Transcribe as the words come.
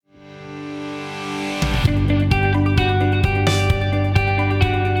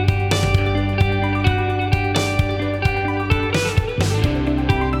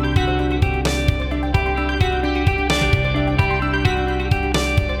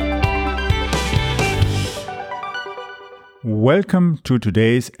Welcome to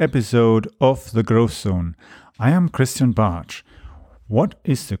today's episode of The Growth Zone. I am Christian Bartsch. What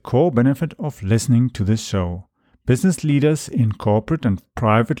is the core benefit of listening to this show? Business leaders in corporate and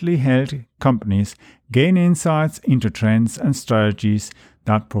privately held companies gain insights into trends and strategies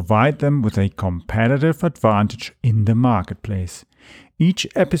that provide them with a competitive advantage in the marketplace. Each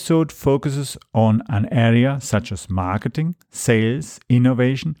episode focuses on an area such as marketing, sales,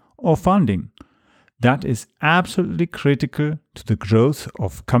 innovation, or funding that is absolutely critical to the growth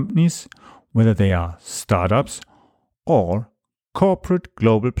of companies, whether they are startups or corporate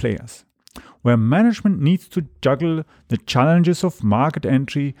global players, where management needs to juggle the challenges of market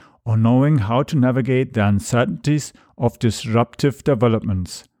entry or knowing how to navigate the uncertainties of disruptive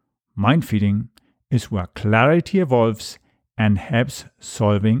developments. Mind-feeding is where clarity evolves and helps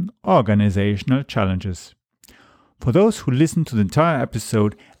solving organizational challenges. For those who listen to the entire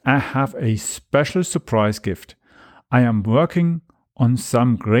episode, I have a special surprise gift. I am working on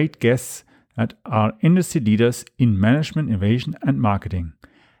some great guests that are industry leaders in management, innovation, and marketing.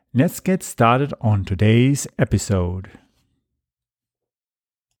 Let's get started on today's episode.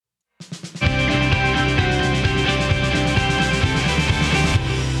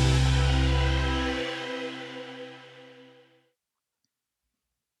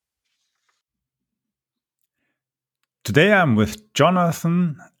 Today I'm with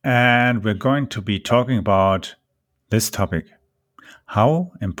Jonathan and we're going to be talking about this topic.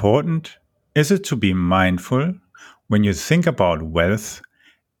 How important is it to be mindful when you think about wealth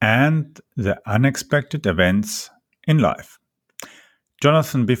and the unexpected events in life?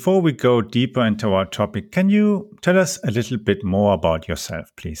 Jonathan, before we go deeper into our topic, can you tell us a little bit more about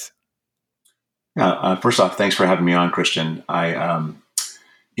yourself, please? First off, thanks for having me on, Christian.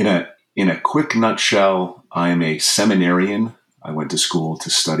 In a quick nutshell, I am a seminarian. I went to school to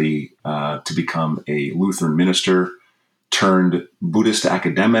study to become a Lutheran minister, turned Buddhist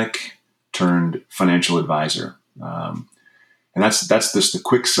academic, turned financial advisor. And that's just a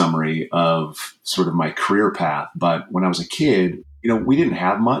quick summary of sort of my career path. But when I was a kid, we didn't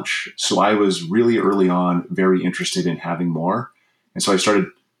have much. So I was really early on very interested in having more. And so I started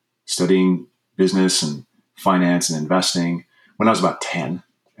studying business and finance and investing when I was about 10.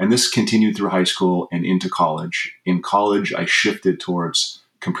 And this continued through high school and into college. In college, I shifted towards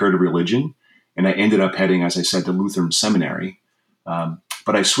comparative religion, and I ended up heading, as I said, to Lutheran seminary. But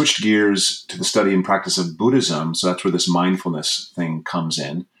I switched gears to the study and practice of Buddhism, so that's where this mindfulness thing comes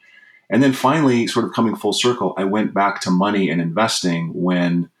in. And then finally, sort of coming full circle, I went back to money and investing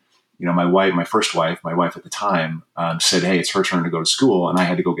when, my first wife at the time, said, "Hey, it's her turn to go to school," and I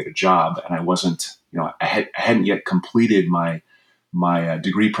had to go get a job, and I wasn't, I hadn't yet completed my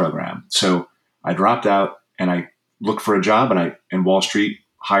degree program. So I dropped out and I looked for a job, and Wall Street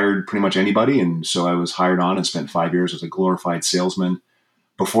hired pretty much anybody. And so I was hired on and spent 5 years as a glorified salesman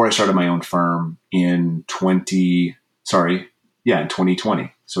before I started my own firm in 2020.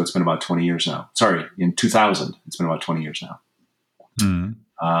 So it's been about 20 years now. In 2000, it's been about 20 years now.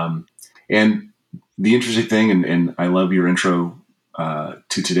 And the interesting thing, and I love your intro to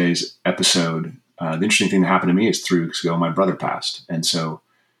today's episode. The interesting thing that happened to me is 3 weeks ago, my brother passed. And so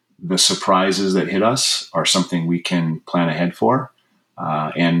the surprises that hit us are something we can plan ahead for.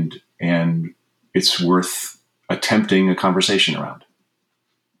 And it's worth attempting a conversation around.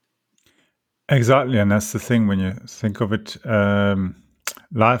 Exactly. And that's the thing when you think of it,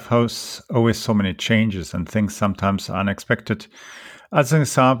 life has always so many changes and things sometimes are unexpected. As an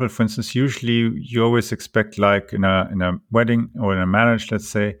example, for instance, usually you always expect, like in a wedding or in a marriage, let's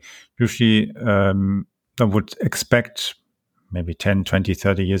say, usually I would expect maybe 10, 20,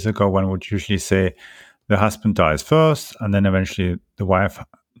 30 years ago, one would usually say the husband dies first and then eventually the wife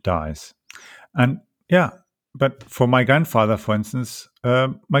dies. And but for my grandfather, for instance,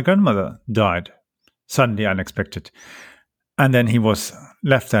 my grandmother died suddenly, unexpected. And then he was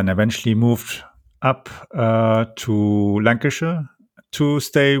left and eventually moved up to Lancashire to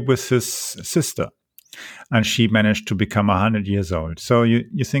stay with his sister. And she managed to become 100 years old. So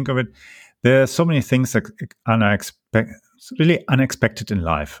you think of it, there are so many things that are really unexpected in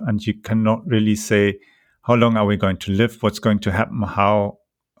life. And you cannot really say, how long are we going to live? What's going to happen?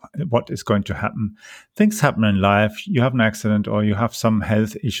 What is going to happen? Things happen in life. You have an accident or you have some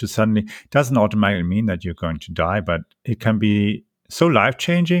health issue suddenly. It doesn't automatically mean that you're going to die, but it can be so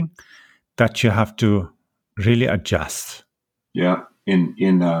life-changing that you have to really adjust. Yeah. In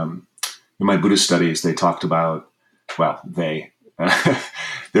my Buddhist studies, they talked about,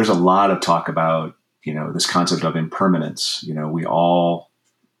 there's a lot of talk about, this concept of impermanence. We all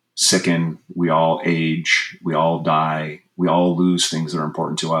sicken, we all age, we all die, we all lose things that are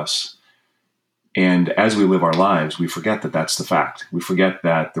important to us. And as we live our lives, we forget that that's the fact. We forget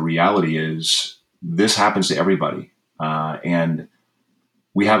that the reality is this happens to everybody. And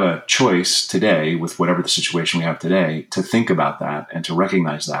we have a choice today with whatever the situation we have today to think about that and to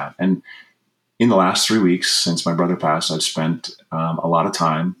recognize that. And in the last 3 weeks since my brother passed, I've spent a lot of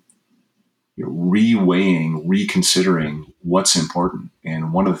time reweighing, reconsidering what's important.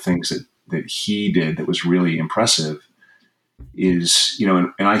 And one of the things that he did that was really impressive is,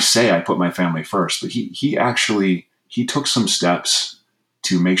 and I say I put my family first, but he took some steps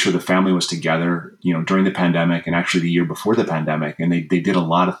to make sure the family was together, during the pandemic and actually the year before the pandemic. And they did a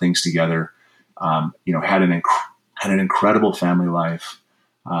lot of things together, had an incredible family life.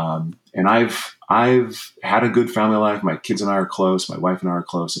 And I've had a good family life. My kids and I are close. My wife and I are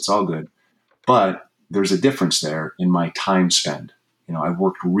close. It's all good. But there's a difference there in my time spent. I've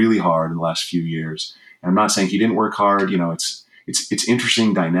worked really hard in the last few years. And I'm not saying he didn't work hard. It's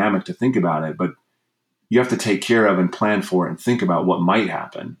interesting dynamic to think about it, but you have to take care of and plan for it and think about what might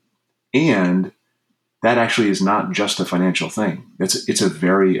happen. And that actually is not just a financial thing. It's a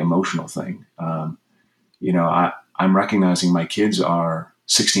very emotional thing. I'm recognizing my kids are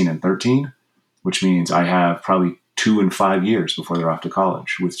 16 and 13, which means I have probably 2 and 5 years before they're off to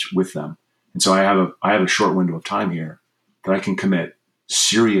college with them. And so I have a short window of time here that I can commit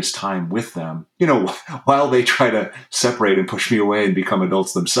serious time with them, while they try to separate and push me away and become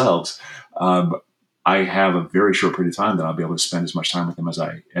adults themselves. I have a very short period of time that I'll be able to spend as much time with them as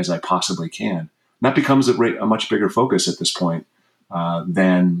I possibly can. And that becomes a much bigger focus at this point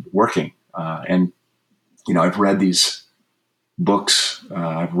than working. And I've read these books.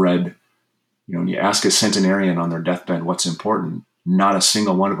 I've read, when you ask a centenarian on their deathbed what's important, not a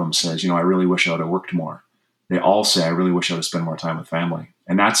single one of them says, I really wish I would have worked more. They all say, I really wish I would have spent more time with family.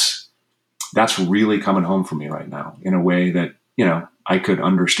 And that's really coming home for me right now in a way that, I could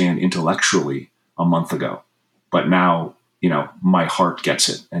understand intellectually a month ago, but now, my heart gets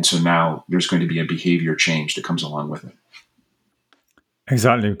it. And so now there's going to be a behavior change that comes along with it.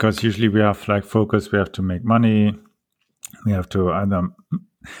 Exactly. Because usually we have focus, we have to make money. We have to either,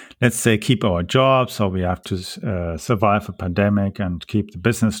 let's say, keep our jobs, or we have to survive a pandemic and keep the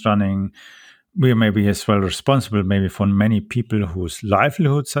business running. We are maybe as well responsible maybe for many people whose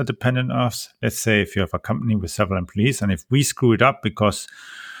livelihoods are dependent on us. Let's say if you have a company with several employees, and if we screw it up because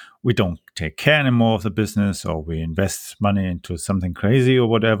we don't take care anymore of the business, or we invest money into something crazy or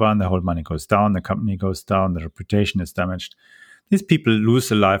whatever, and the whole money goes down, the company goes down, the reputation is damaged. These people lose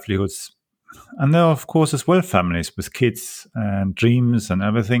their livelihoods. And there are, of course, as well families with kids and dreams and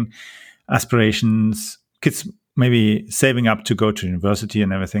everything, aspirations, kids maybe saving up to go to university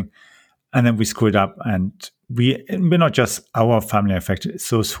and everything. And then we screw it up, and we're not just our family affected, it's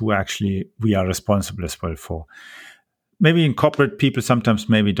those who actually we are responsible as well for. Maybe in corporate, people sometimes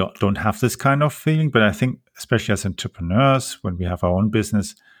maybe don't have this kind of feeling, but I think especially as entrepreneurs, when we have our own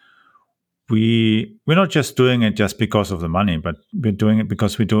business, we're not just doing it just because of the money, but we're doing it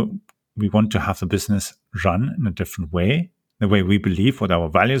because we want to have the business run in a different way, the way we believe, what our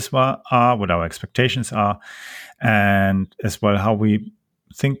values are, what our expectations are, and as well how we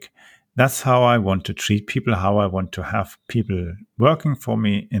think. That's how I want to treat people, how I want to have people working for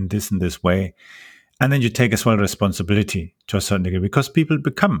me in this way. And then you take as well responsibility to a certain degree, because people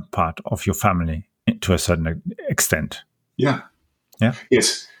become part of your family to a certain extent. Yeah. Yeah.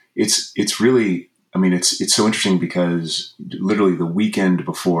 It's really, it's so interesting because literally the weekend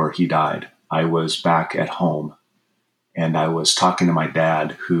before he died, I was back at home and I was talking to my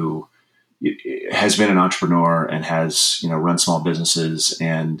dad, who has been an entrepreneur and has, run small businesses,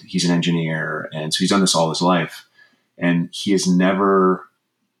 and he's an engineer. And so he's done this all his life, and he has never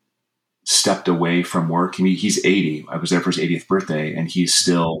stepped away from work. He's 80. I was there for his 80th birthday, and he's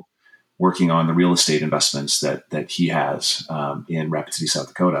still working on the real estate investments that he has in Rapid City, South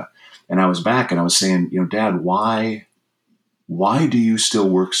Dakota. And I was back and I was saying, Dad, why do you still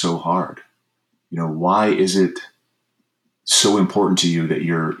work so hard? Why is it so important to you that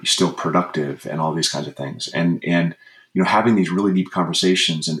you're still productive and all these kinds of things? And having these really deep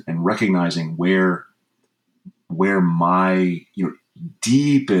conversations and recognizing where my,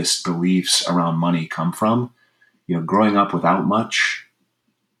 deepest beliefs around money come from. Growing up without much,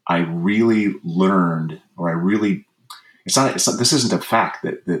 I really learned, it's not, this isn't a fact,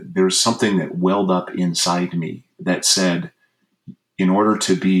 that there's something that welled up inside me that said, in order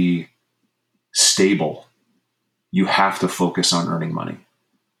to be stable, you have to focus on earning money.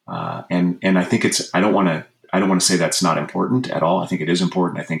 And I think I don't want to say that's not important at all. I think it is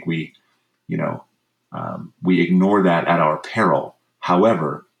important. I think we ignore that at our peril.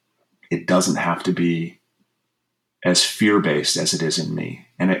 However, it doesn't have to be as fear-based as it is in me.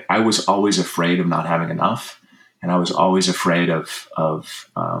 And I was always afraid of not having enough. And I was always afraid of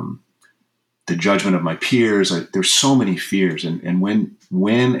the judgment of my peers. There's so many fears. And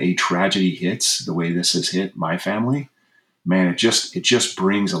when a tragedy hits the way this has hit my family, man, it just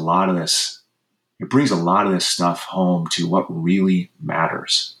brings a lot of this. It brings a lot of this stuff home to what really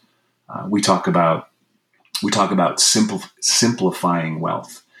matters. We talk about simplifying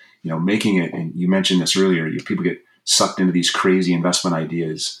wealth, making it. And you mentioned this earlier. People get sucked into these crazy investment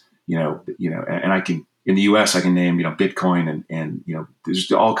ideas. And I can, in the U.S., I can name Bitcoin and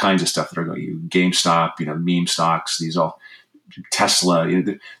there's all kinds of stuff that are going. GameStop, meme stocks. These all Tesla.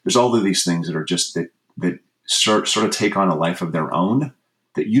 There's all of these things that are just that sort of take on a life of their own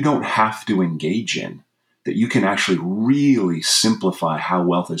that you don't have to engage in. That you can actually really simplify how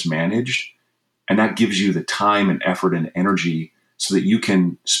wealth is managed. And that gives you the time and effort and energy so that you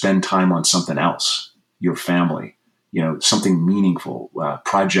can spend time on something else, your family, something meaningful,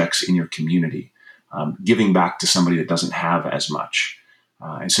 projects in your community, giving back to somebody that doesn't have as much.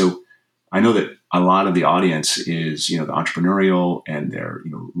 And so I know that a lot of the audience is, the entrepreneurial and they're,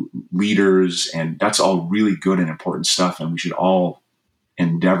 leaders, and that's all really good and important stuff. And we should all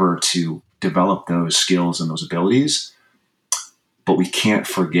endeavor to develop those skills and those abilities. But we can't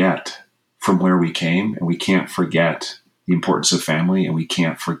forget from where we came, and we can't forget the importance of family, and we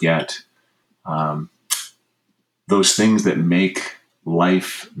can't forget those things that make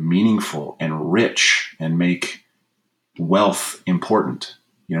life meaningful and rich and make wealth important.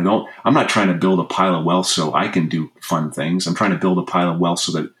 I'm not trying to build a pile of wealth so I can do fun things. I'm trying to build a pile of wealth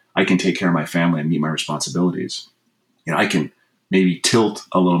so that I can take care of my family and meet my responsibilities. I can maybe tilt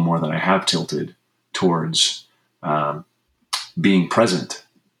a little more than I have tilted towards being present,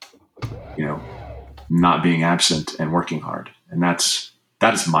 not being absent and working hard. And that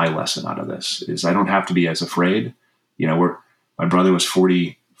is my lesson out of this, is I don't have to be as afraid. My brother was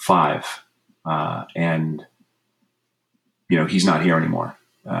 45 and he's not here anymore.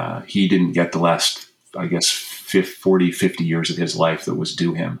 He didn't get the last, I guess, 40, 50 years of his life that was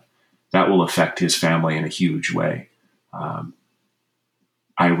due him. That will affect his family in a huge way.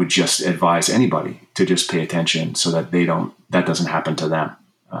 I would just advise anybody to just pay attention so that that doesn't happen to them.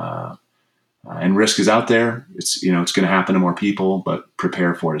 And risk is out there. It's going to happen to more people, but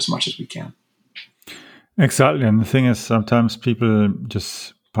prepare for it as much as we can. Exactly. And the thing is, sometimes people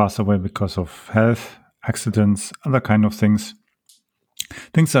just pass away because of health, accidents, other kind of things.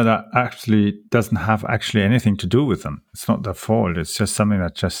 Things that are actually doesn't have actually anything to do with them. It's not their fault. It's just something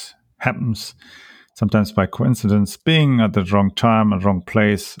that just happens, sometimes by coincidence, being at the wrong time, at the wrong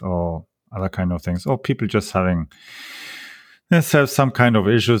place, or other kind of things. Or people just have some kind of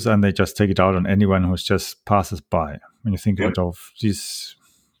issues and they just take it out on anyone who just passes by. When you think of these,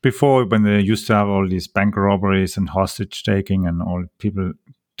 before, when they used to have all these bank robberies and hostage taking and all people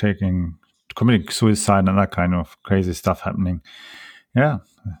committing suicide and that kind of crazy stuff happening. Yeah,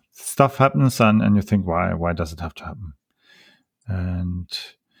 stuff happens and you think, why does it have to happen? And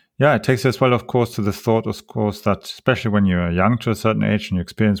yeah, it takes as well, of course, to the thought, of course, that especially when you're young to a certain age and you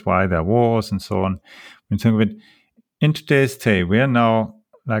experience why there are wars and so on, when you think of it, in today's day, we are now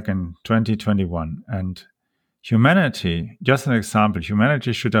like in 2021, and humanity, just an example,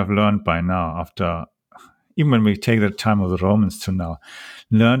 humanity should have learned by now, after, even when we take the time of the Romans to now,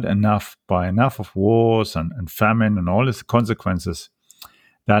 learned enough of wars and famine and all its consequences,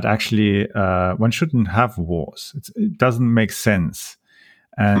 that actually one shouldn't have wars. It doesn't make sense.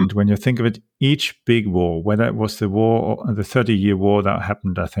 And when you think of it, each big war, whether it was the 30-year war that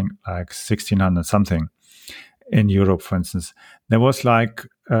happened, I think, like 1600 something in Europe, for instance, there was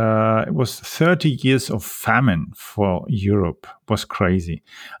it was 30 years of famine for Europe. It was crazy.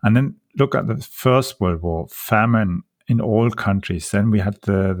 And then look at the First World War, famine in all countries. Then we had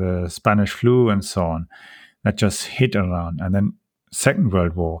the Spanish flu and so on that just hit around. And then Second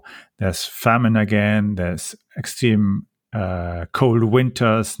World War, there's famine again, there's extreme cold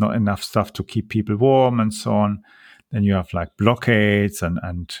winters, not enough stuff to keep people warm and so on. Then you have like blockades and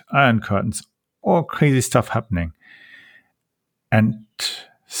iron curtains, all crazy stuff happening. And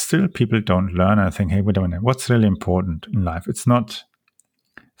still people don't learn and think, hey, wait a minute, what's really important in life? It's not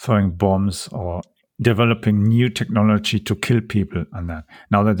throwing bombs or developing new technology to kill people and that.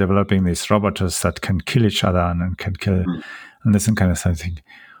 Now they're developing these robots that can kill each other and can kill and this kind of something.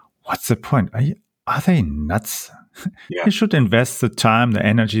 What's the point? Are they nuts? Yeah. They should invest the time, the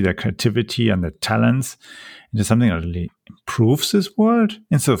energy, the creativity, and the talents into something that really improves this world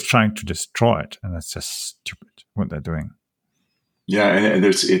instead of trying to destroy it. And that's just stupid what they're doing. Yeah, and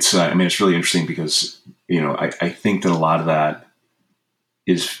it's really interesting because I think that a lot of that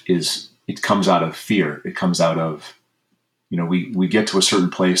is it comes out of fear. It comes out of, we get to a certain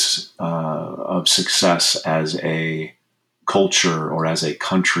place of success as a culture or as a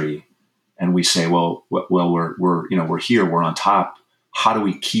country, and we say, well, we're here, we're on top. How do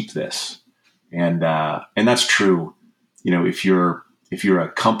we keep this? And that's true. If you're a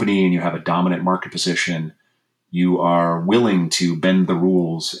company and you have a dominant market position, you are willing to bend the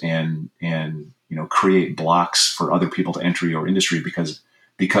rules and create blocks for other people to enter your industry because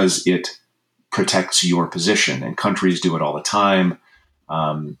it protects your position. And countries do it all the time.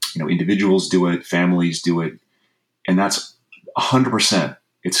 Individuals do it, families do it, and that's 100%.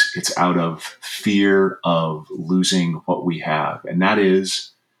 It's out of fear of losing what we have, and that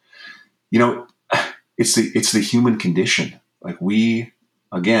is, it's the human condition. Like, we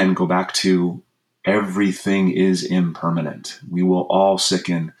again go back to everything is impermanent. We will all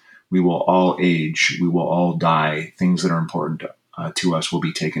sicken. We will all age. We will all die. Things that are important to us will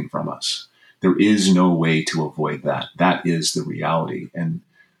be taken from us. There is no way to avoid that. That is the reality. And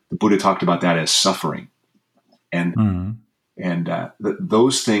the Buddha talked about that as suffering. And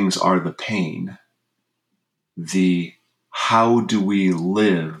those things are the pain. The how do we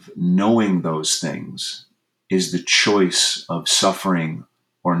live knowing those things is the choice of suffering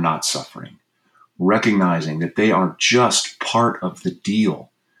or not suffering. Recognizing that they are just part of the deal.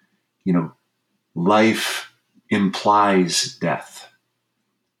 Life implies death.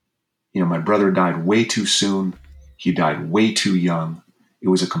 My brother died way too soon. He died way too young. It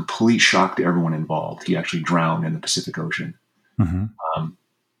was a complete shock to everyone involved. He actually drowned in the Pacific Ocean.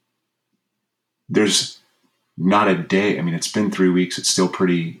 There's not a day. I mean, it's been 3 weeks. It's still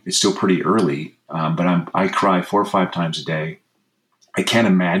pretty early. But I cry 4 or 5 times a day. I can't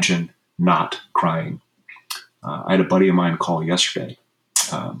imagine not crying. I had a buddy of mine call yesterday,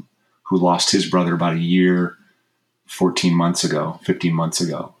 who lost his brother about a year, 15 months ago.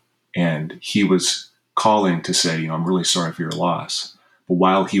 And he was calling to say, I'm really sorry for your loss. But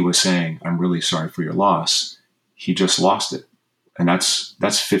while he was saying, I'm really sorry for your loss, he just lost it. And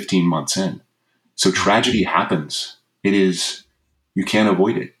that's 15 months in. So tragedy happens. It is, you can't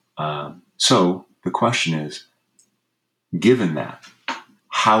avoid it. So the question is, given that,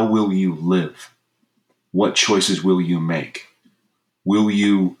 how will you live? What choices will you make? Will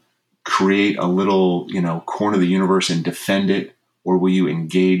you create a little, corner of the universe and defend it? Or will you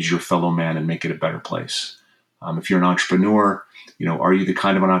engage your fellow man and make it a better place? If you're an entrepreneur, are you the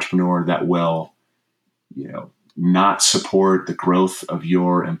kind of an entrepreneur that will, not support the growth of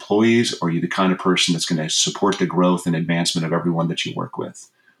your employees? Or are you the kind of person that's going to support the growth and advancement of everyone that you work with?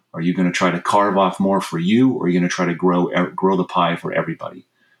 Are you going to try to carve off more for you, or are you going to try to grow the pie for everybody?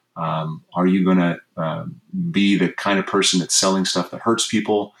 Are you going to be the kind of person that's selling stuff that hurts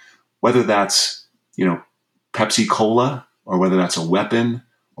people, whether that's, Pepsi Cola, or whether that's a weapon,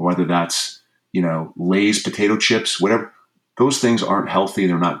 or whether that's, Lay's potato chips, whatever. Those things aren't healthy.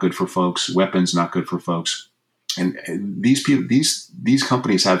 They're not good for folks. Weapons, not good for folks. And these people, these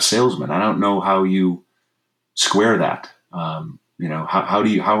companies have salesmen. I don't know how you square that. How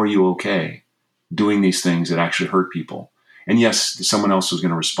are you okay doing these things that actually hurt people? And yes, someone else was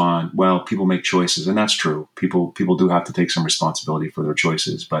going to respond, well, people make choices, and that's true. People do have to take some responsibility for their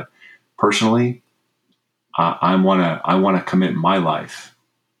choices. But personally, I want to commit my life,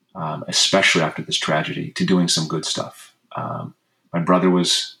 especially after this tragedy, to doing some good stuff. My brother we were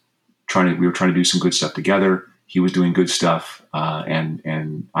trying to do some good stuff together. He was doing good stuff,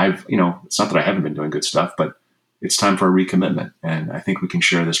 and I've, it's not that I haven't been doing good stuff, but it's time for a recommitment, and I think we can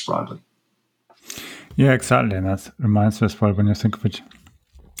share this broadly. Yeah, exactly. And that reminds me as well, when you think of it,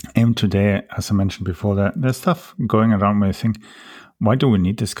 even today, as I mentioned before, there's stuff going around where you think, why do we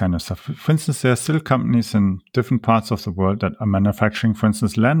need this kind of stuff? For instance, there are still companies in different parts of the world that are manufacturing, for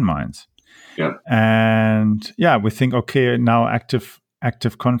instance, landmines. Yeah. And yeah, we think, okay, now active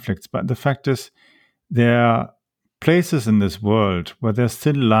conflicts. But the fact is, there are places in this world where there's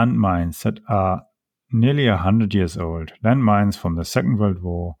still landmines that are nearly 100 years old. Landmines from the Second World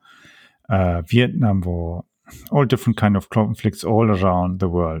War, Vietnam War, all different kind of conflicts all around the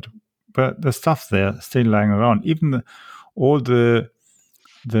world. But the stuff there still lying around. Even all the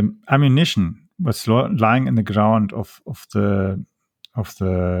ammunition was lying in the ground of the what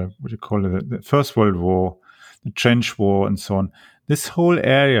do you call it, the First World War, the Trench War, and so on. This whole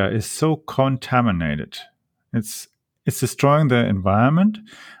area is so contaminated. It's destroying the environment,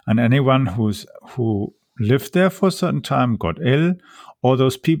 and anyone who lived there for a certain time got ill. All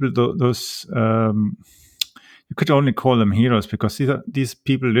those people, you could only call them heroes, because these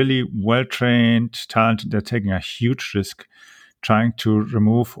people really well trained, talented. They're taking a huge risk trying to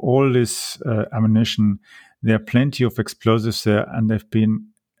remove all this ammunition. There are plenty of explosives there, and they've been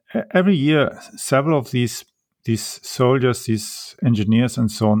every year, several of these soldiers, these engineers,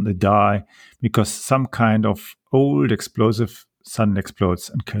 and so on, they die because some kind of old explosive suddenly explodes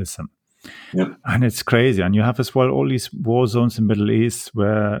and kills them. Yep. And it's crazy. And you have as well all these war zones in the Middle East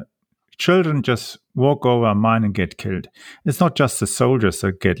where children just walk over a mine and get killed. It's not just the soldiers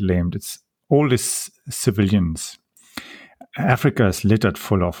that get lamed; it's all these civilians. Africa is littered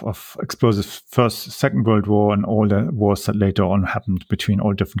full of explosives. First, Second World War, and all the wars that later on happened between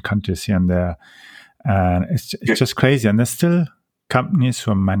all different countries here and there. And it's just crazy. And there's still companies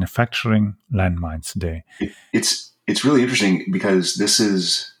who are manufacturing landmines today. It's really interesting because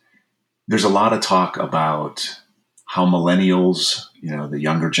there's a lot of talk about how millennials, the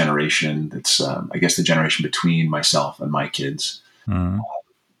younger generation, that's I guess the generation between myself and my kids,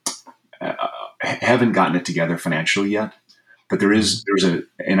 haven't gotten it together financially yet. But there's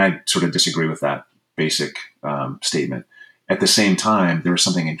and I sort of disagree with that basic statement. At the same time, there is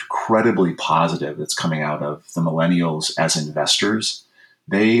something incredibly positive that's coming out of the millennials as investors.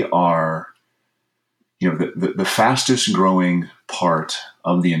 They are, the fastest growing part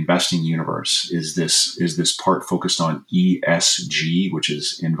of the investing universe is this part focused on ESG, which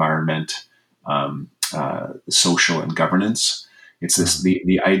is environment, social, and governance. It's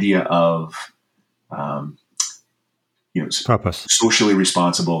the idea of purpose, socially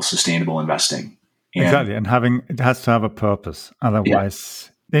responsible, sustainable investing. Exactly, and it has to have a purpose.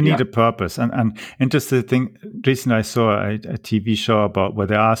 Otherwise, they need a purpose. And interesting thing, recently I saw a TV show about where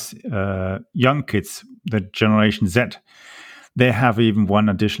they asked young kids, the Generation Z, they have even one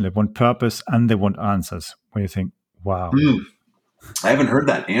additional, they want purpose and they want answers. Where you think, wow. I haven't heard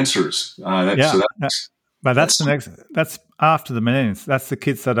that, answers. But that's the next, that's after the millennials. That's the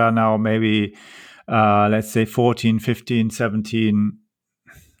kids that are now maybe, let's say 14, 15, 17,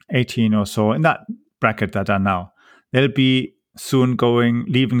 18 or so, in that bracket that are now. They'll be soon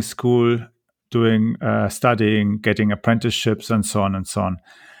leaving school, doing studying, getting apprenticeships, and so on and so on.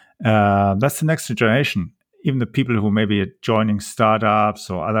 That's the next generation. Even the people who maybe are joining startups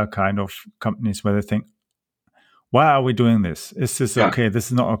or other kind of companies where they think, why are we doing this? Is this okay? This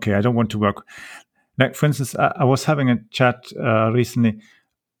is not okay. I don't want to work. Like, for instance, I was having a chat recently.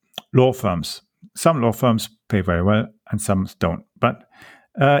 Law firms. Some law firms pay very well and some don't. But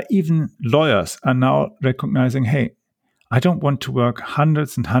even lawyers are now recognizing, hey, I don't want to work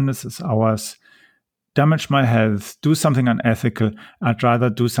hundreds and hundreds of hours, damage my health, do something unethical. I'd rather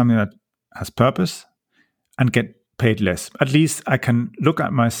do something that has purpose and get paid less. At least I can look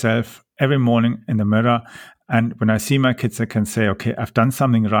at myself every morning in the mirror, and when I see my kids, I can say, okay, I've done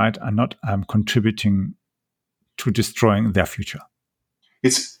something right. I'm contributing to destroying their future. I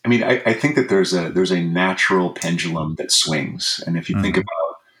think that there's a natural pendulum that swings. And if you think about,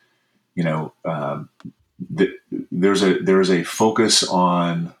 there's a focus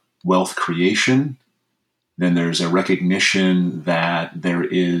on wealth creation, then there's a recognition that there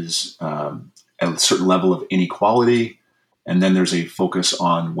is a certain level of inequality, and then there's a focus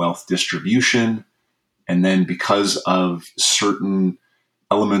on wealth distribution. And then because of certain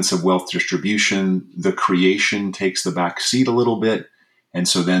elements of wealth distribution, the creation takes the back seat a little bit. And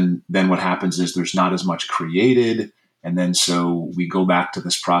so then what happens is there's not as much created. And then so we go back to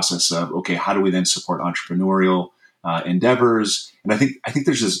this process of, okay, how do we then support entrepreneurial endeavors? And I think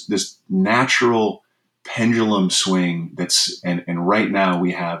there's this natural pendulum swing and right now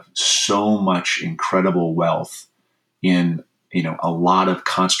we have so much incredible wealth in, a lot of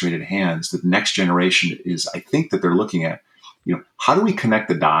concentrated hands. The next generation is, I think that they're looking at, how do we connect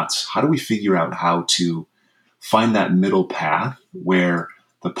the dots? How do we figure out how to find that middle path where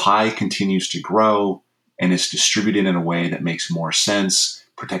the pie continues to grow and is distributed in a way that makes more sense,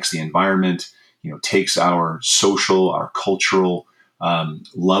 protects the environment, takes our social, our cultural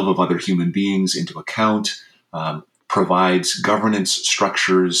love of other human beings into account, provides governance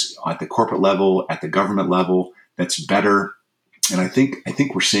structures at the corporate level, at the government level that's better. And I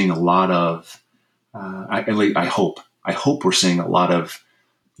think we're seeing a lot of, I hope we're seeing a lot of,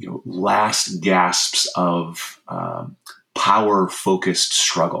 last gasps of power-focused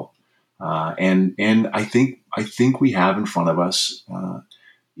struggle, and I think we have in front of us,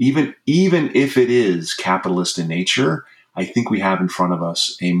 even if it is capitalist in nature, I think we have in front of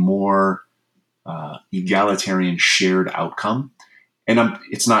us a more egalitarian shared outcome. And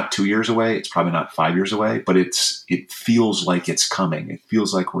it's not 2 years away. It's probably not 5 years away, but it feels like it's coming. It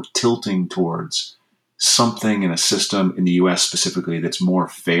feels like we're tilting towards something in a system in the U.S. specifically that's more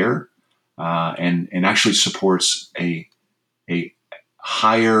fair and actually supports a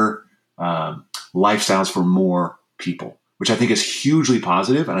higher lifestyles for more people, which I think is hugely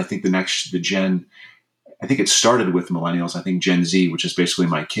positive. And I think the Gen I think it started with millennials. I think Gen Z, which is basically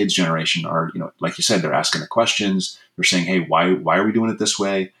my kids' generation, are, like you said, they're asking the questions. They're saying, "Hey, why are we doing it this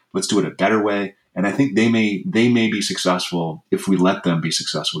way? Let's do it a better way." And I think they may be successful if we let them be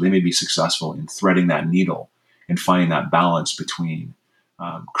successful. They may be successful in threading that needle and finding that balance between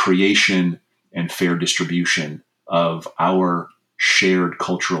creation and fair distribution of our shared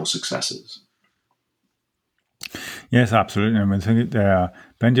cultural successes. Yes, absolutely. I think there are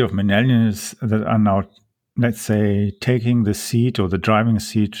plenty of millennials that are now, let's say, taking the seat or the driving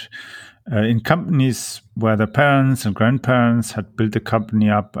seat in companies where the parents and grandparents had built the company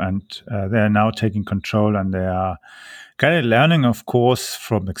up, and they are now taking control, and they are kind of learning, of course,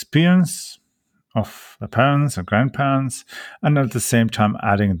 from experience of the parents and grandparents, and at the same time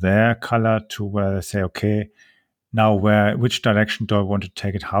adding their color to where they say, okay, now which direction do I want to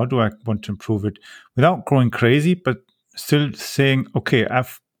take it? How do I want to improve it without growing crazy, but still saying, okay,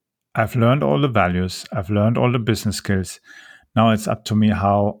 I've learned all the values, I've learned all the business skills. Now it's up to me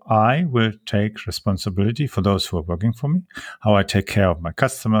how I will take responsibility for those who are working for me, how I take care of my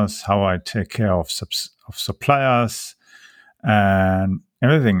customers, how I take care of suppliers, and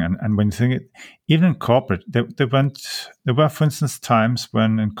everything. And when you think it, even in corporate, there were, for instance, times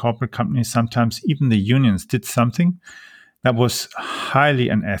when in corporate companies, sometimes even the unions did something that was highly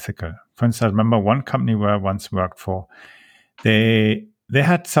unethical. For instance, I remember one company where I once worked for, they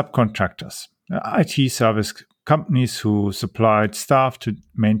had subcontractors, IT service companies who supplied staff to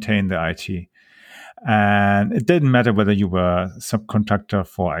maintain the IT. And it didn't matter whether you were a subcontractor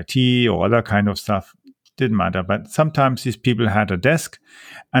for IT or other kind of stuff. Didn't matter. But sometimes these people had a desk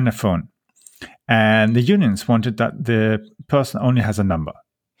and a phone. And the unions wanted that the person only has a number,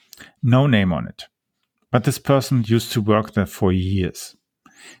 no name on it. But this person used to work there for years.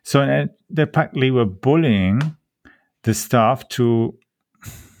 So they practically were bullying the staff to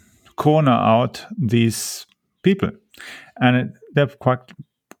corner out these people. And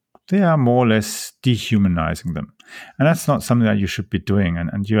they are more or less dehumanizing them. And that's not something that you should be doing.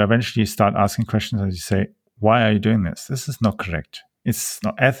 And you eventually start asking questions and you say, why are you doing this? This is not correct. It's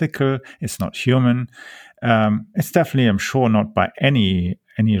not ethical. It's not human. It's definitely, I'm sure, not by any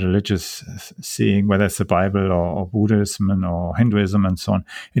religious seeing, whether it's the Bible or Buddhism or Hinduism and so on.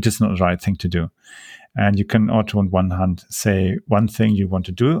 It is not the right thing to do. And you can also, on one hand, say one thing you want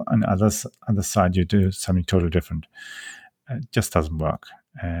to do, and on the other side, you do something totally different. It just doesn't work.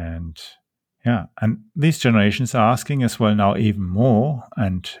 And yeah, and these generations are asking as well now even more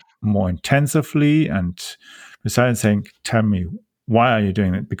and more intensively, and besides saying, tell me, why are you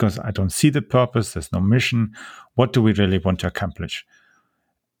doing it? Because I don't see the purpose. There's no mission. What do we really want to accomplish?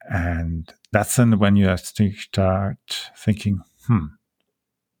 And that's then when you start thinking,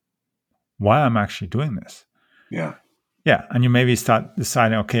 why am I actually doing this? Yeah. Yeah, and you maybe start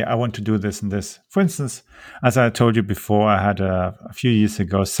deciding, okay, I want to do this and this. For instance, as I told you before, I had a few years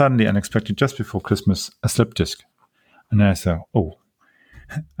ago, suddenly unexpected, just before Christmas, a slip disc. And I said, oh,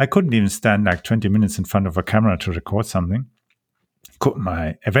 I couldn't even stand like 20 minutes in front of a camera to record something.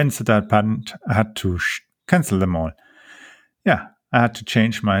 My events that I planned, I had to cancel them all. Yeah, I had to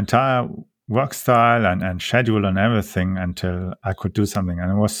change my entire work style and schedule and everything until I could do something.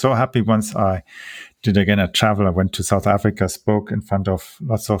 And I was so happy once I did again a travel. I went to South Africa, spoke in front of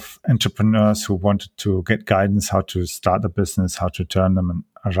lots of entrepreneurs who wanted to get guidance, how to start a business, how to turn them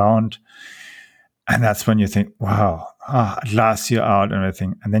around. And that's when you think, wow, at last you're out and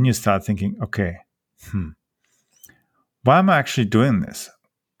everything. And then you start thinking, okay, why am I actually doing this?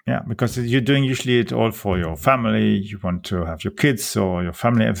 Yeah, because you're doing usually it all for your family. You want to have your kids or your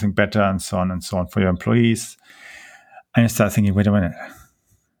family, everything better and so on for your employees. And you start thinking, wait a minute,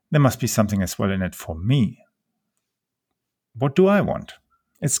 there must be something as well in it for me. What do I want?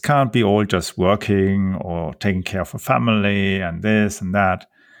 It can't be all just working or taking care of a family and this and that.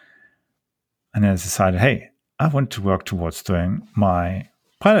 And I decided, hey, I want to work towards doing my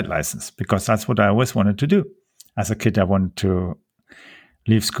pilot license because that's what I always wanted to do. As a kid, I wanted to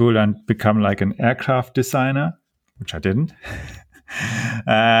leave school and become like an aircraft designer, which I didn't.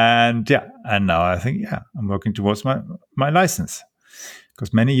 And now I think, I'm working towards my license.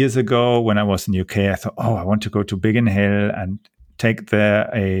 Because many years ago, when I was in the UK, I thought, I want to go to Biggin Hill and take there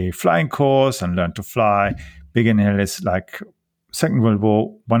a flying course and learn to fly. Biggin Hill is like Second World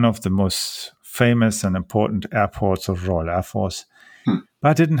War, one of the most famous and important airports of Royal Air Force. But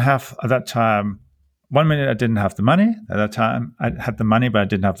I didn't have, at that time, 1 minute I didn't have the money. At that time, I had the money, but I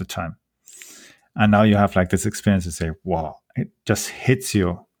didn't have the time. And now you have like this experience to say, wow, it just hits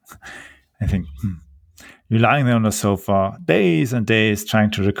you. I think, you're lying there on the sofa, days and days trying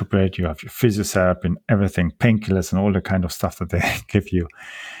to recuperate. You have your physiotherapy and everything, painkillers and all the kind of stuff that they give you.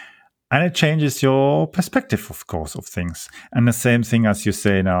 And it changes your perspective, of course, of things. And the same thing as you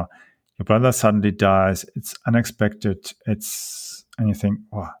say now, your brother suddenly dies. It's unexpected. And you think,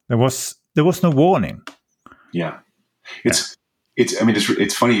 oh, there was no warning. Yeah. It's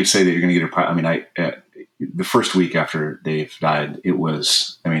funny you say that you're going to get I mean, the first week after Dave died, I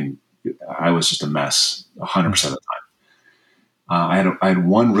was just a mess 100% of the time. I had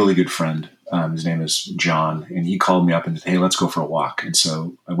one really good friend. His name is John, and he called me up and said, "Hey, let's go for a walk." And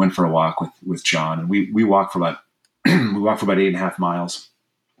so I went for a walk with John, and we walked for about 8.5 miles.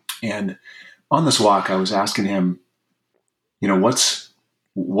 And on this walk, I was asking him,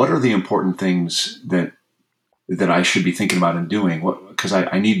 what are the important things that I should be thinking about and doing? Because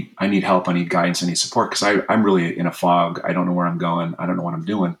I need help, I need guidance, I need support, because I'm really in a fog. I don't know where I'm going. I don't know what I'm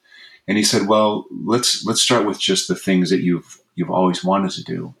doing. And he said, "Well, let's start with just the things that you've always wanted to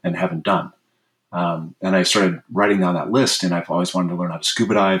do and haven't done." And I started writing down that list, and I've always wanted to learn how to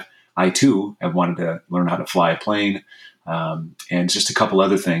scuba dive. I too have wanted to learn how to fly a plane, and just a couple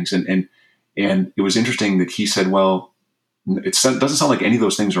other things. And it was interesting that he said, "Well, it doesn't sound like any of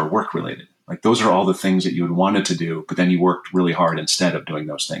those things are work related. Like those are all the things that you had wanted to do, but then you worked really hard instead of doing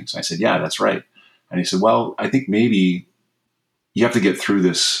those things." I said, "Yeah, that's right." And he said, "Well, I think maybe you have to get through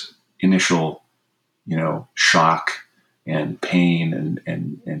this initial, shock and pain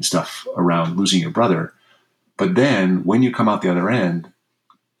and stuff around losing your brother. But then when you come out the other end,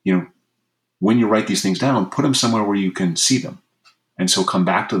 when you write these things down, put them somewhere where you can see them. And so come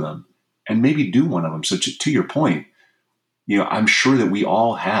back to them and maybe do one of them." So to your point, I'm sure that we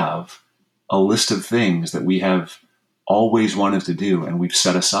all have a list of things that we have always wanted to do and we've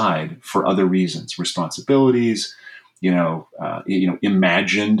set aside for other reasons, responsibilities,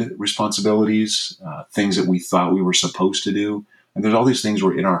 imagined responsibilities, things that we thought we were supposed to do. And there's all these things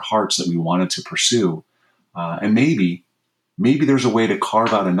were in our hearts that we wanted to pursue. And maybe there's a way to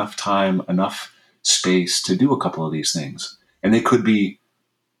carve out enough time, enough space to do a couple of these things. And they could be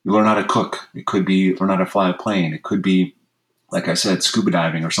learn how to cook. It could be learn how to fly a plane. It could be, like I said, scuba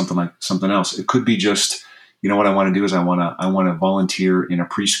diving or something else. It could be just, what I want to do is I want to volunteer in a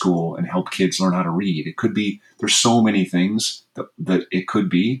preschool and help kids learn how to read. It could be, there's so many things that it could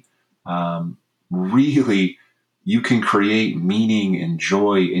be. Really, you can create meaning and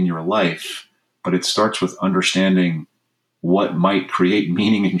joy in your life, but it starts with understanding what might create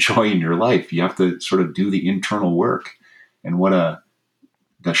meaning and joy in your life. You have to sort of do the internal work. And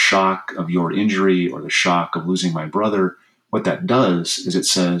the shock of your injury or the shock of losing my brother, what that does is it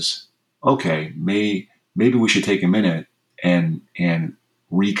says, okay, maybe we should take a minute and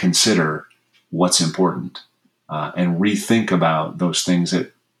reconsider what's important, and rethink about those things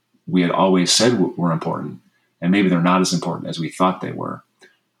that we had always said were important, and maybe they're not as important as we thought they were.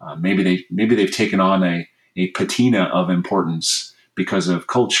 Maybe they've taken on a patina of importance because of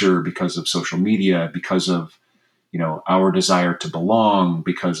culture, because of social media, because of our desire to belong,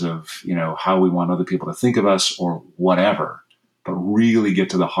 because of how we want other people to think of us or whatever. But really get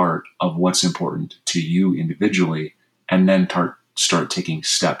to the heart of what's important to you individually, and then start taking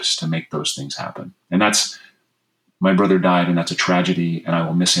steps to make those things happen. And that's, my brother died, and that's a tragedy, and I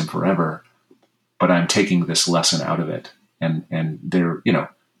will miss him forever. But I'm taking this lesson out of it, and there,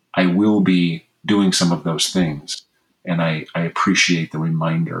 I will be doing some of those things, and I appreciate the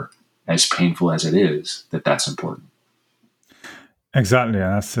reminder, as painful as it is, that that's important. Exactly,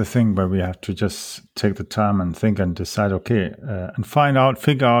 and that's the thing where we have to just take the time and think and decide, okay, and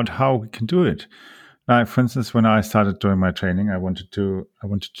figure out how we can do it. Like, for instance, when I started doing my training, I wanted to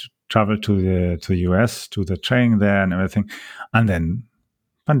travel to the US, to the training there and everything, and then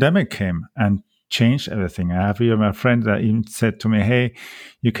pandemic came and changed everything. I have here my friend that even said to me, "Hey,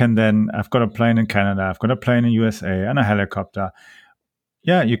 you can then, I've got a plane in Canada, I've got a plane in USA and a helicopter.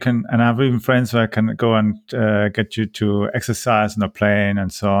 Yeah, you can," and I have even friends where I can go and get you to exercise on a plane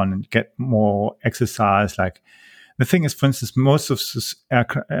and so on, and get more exercise. Like, the thing is, for instance, most of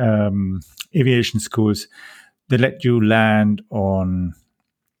aviation schools, they let you land on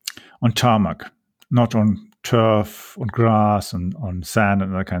tarmac, not on turf, on grass, on sand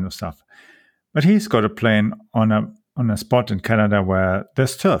and that kind of stuff. But he's got a plane on a spot in Canada where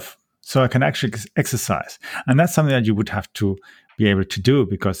there's turf, so I can actually exercise, and that's something that you would have to be able to do,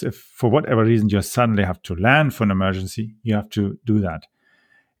 because if for whatever reason you suddenly have to land for an emergency, you have to do that.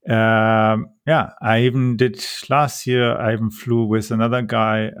 I even did last year. I even flew with another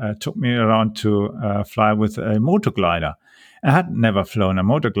guy, took me around to fly with a motor glider. I had never flown a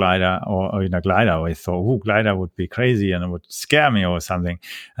motor glider or in a glider. I thought, glider would be crazy and it would scare me or something.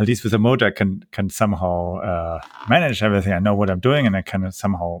 At least with a motor, I can somehow manage everything. I know what I'm doing and I can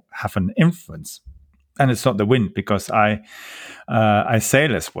somehow have an influence. and it's not the wind, because I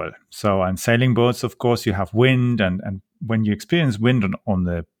sail as well. So on sailing boats, of course, you have wind, and when you experience wind on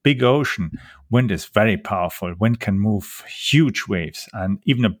the big ocean, wind is very powerful. Wind can move huge waves, and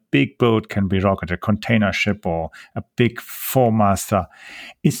even a big boat can be rocked, a container ship or a big four-master.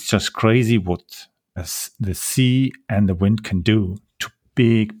 It's just crazy what the sea and the wind can do to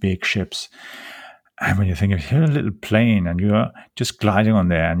big ships. And when you think of you're a little plane and you're just gliding on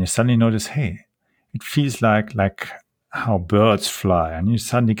there, and you suddenly notice, hey, it feels like how birds fly, and you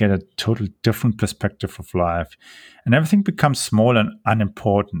suddenly get a total different perspective of life, and everything becomes small and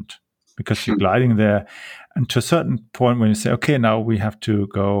unimportant because you're gliding there. And to a certain point, when you say, okay, now we have to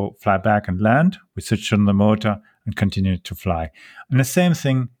go fly back and land, we switch on the motor and continue to fly. And the same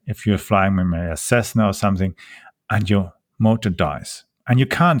thing if you're flying maybe a Cessna or something, and your motor dies, and you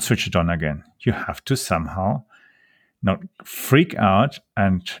can't switch it on again. You have to somehow not freak out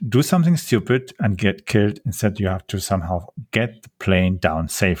and do something stupid and get killed. Instead, you have to somehow get the plane down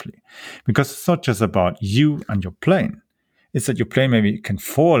safely. Because it's not just about you and your plane. It's that your plane maybe can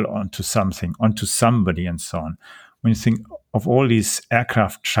fall onto something, onto somebody, and so on. When you think of all these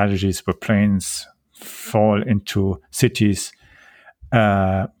aircraft tragedies where planes fall into cities,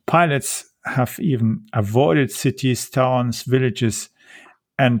 pilots have even avoided cities, towns, villages,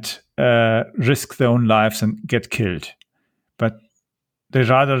 and risk their own lives and get killed. But they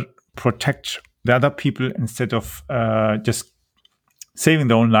rather protect the other people instead of just saving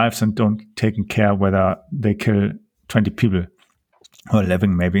their own lives and don't taking care whether they kill 20 people who are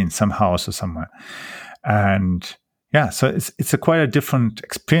living maybe in some house or somewhere. And yeah, so it's quite a different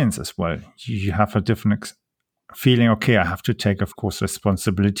experience as well. You have a different feeling, okay, I have to take, of course,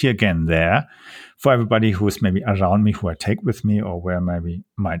 responsibility again there for everybody who is maybe around me, who I take with me, or where maybe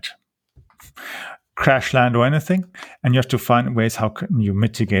might crash land or anything. And you have to find ways how can you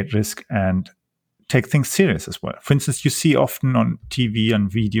mitigate risk and take things serious as well. For instance, you see often on TV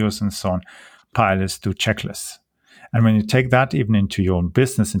and videos and so on, pilots do checklists. And when you take that even into your own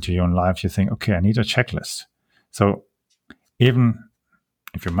business, into your own life, you think, okay, I need a checklist. So even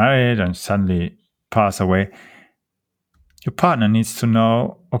if you're married and suddenly pass away, your partner needs to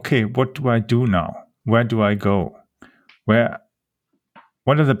know, okay, what do I do now? Where do I go?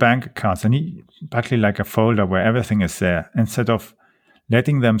 What are the bank accounts? I need practically like a folder where everything is there, instead of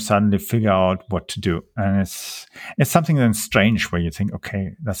letting them suddenly figure out what to do. And it's something then strange where you think,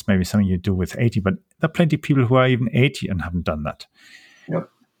 okay, that's maybe something you do with 80, but there are plenty of people who are even 80 and haven't done that. Yep.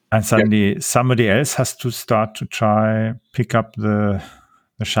 And suddenly somebody else has to start to try pick up the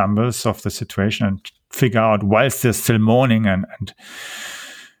shambles of the situation and figure out whilst they're still mourning and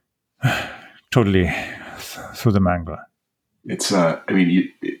totally through the mangle. It's I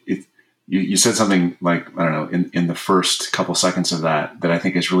mean, you said something like, I don't know, in the first couple seconds of that I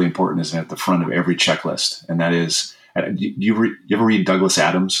think is really important, is at the front of every checklist, and that is, you ever read Douglas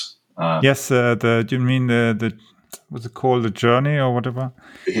Adams? Yes, do you mean the what's it called, The Journey or whatever?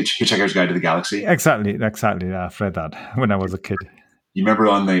 The Hitchhiker's Guide to the Galaxy. Exactly. Yeah, I've read that when I was a kid. You remember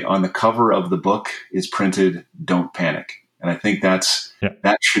on the cover of the book is printed "Don't Panic," and I think that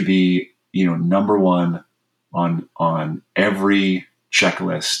should be, number one on every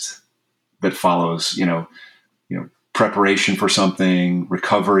checklist that follows. Preparation for something,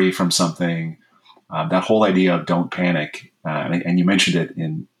 recovery from something. That whole idea of "Don't panic," and you mentioned it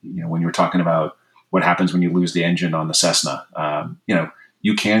in when you were talking about what happens when you lose the engine on the Cessna.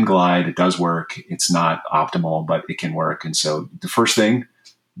 You can glide. It does work. It's not optimal, but it can work. And so the first thing,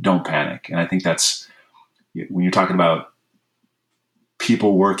 don't panic. And I think that's when you're talking about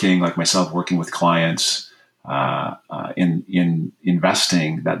people working, like myself, working with clients in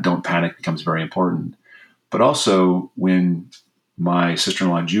investing, that don't panic becomes very important. But also when my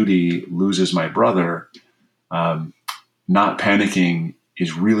sister-in-law, Judy, loses my brother, not panicking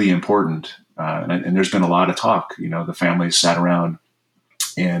is really important. And there's been a lot of talk, the families sat around.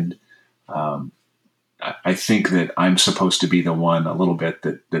 And I think that I'm supposed to be the one a little bit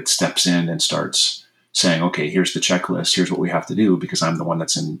that steps in and starts saying, okay, here's the checklist. Here's what we have to do, because I'm the one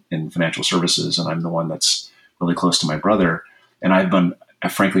that's in financial services, and I'm the one that's really close to my brother. And I've been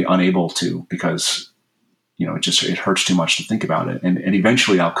frankly unable to, because, it hurts too much to think about it. And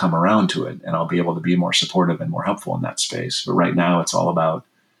eventually I'll come around to it, and I'll be able to be more supportive and more helpful in that space. But right now it's all about,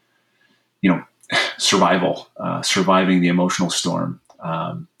 survival, surviving the emotional storm.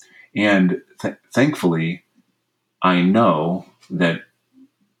 And thankfully, I know that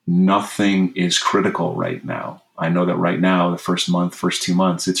nothing is critical right now. I know that right now, the first 2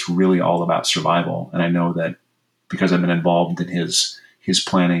 months, it's really all about survival. And I know that because I've been involved in his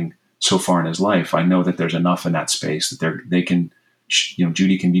planning so far in his life, I know that there's enough in that space that they can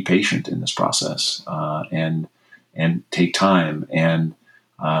Judy can be patient in this process, and take time. And,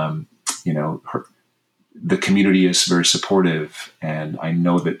 the community is very supportive, and I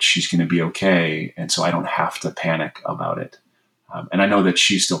know that she's going to be okay. And so I don't have to panic about it. And I know that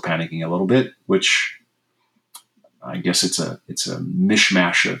she's still panicking a little bit, which I guess it's a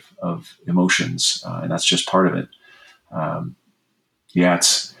mishmash of emotions, and that's just part of it.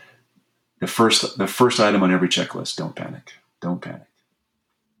 It's the first item on every checklist. Don't panic. Don't panic.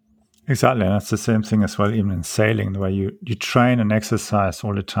 Exactly. And that's the same thing as well, even in sailing, where you train and exercise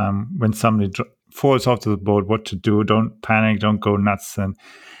all the time. When somebody falls off the boat, what to do, don't panic, don't go nuts. And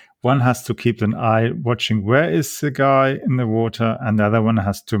one has to keep an eye watching where is the guy in the water, and the other one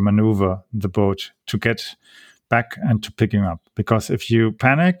has to maneuver the boat to get back and to pick him up. Because if you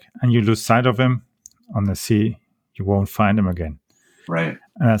panic and you lose sight of him on the sea, you won't find him again. Right.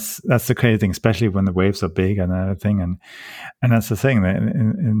 And that's the crazy thing, especially when the waves are big and everything. And that's the thing that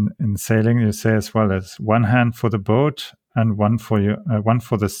in sailing, you say as well, there's one hand for the boat and one for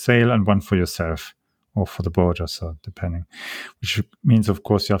the sail and one for yourself, or for the boat, or so, depending. Which means, of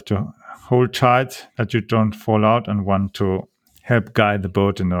course, you have to hold tight that you don't fall out, and one to help guide the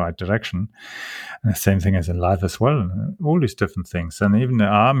boat in the right direction. And the same thing as in life as well, all these different things. And even the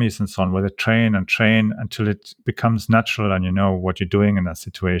armies and so on, where they train and train until it becomes natural and you know what you're doing in that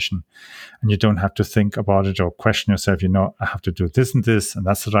situation. And you don't have to think about it or question yourself, I have to do this, and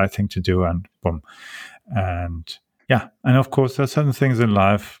that's the right thing to do, and boom. And yeah, and of course, there's certain things in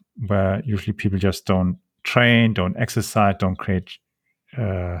life where usually people just don't train, don't exercise, don't create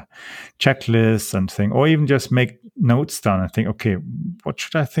checklists and think, or even just make notes down and think, okay, what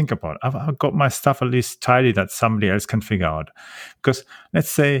should I think about? I've got my stuff at least tidy that somebody else can figure out. Because let's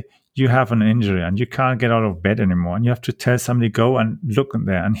say you have an injury and you can't get out of bed anymore, and you have to tell somebody, go and look in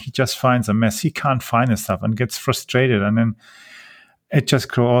there, and he just finds a mess. He can't find his stuff and gets frustrated, and then it just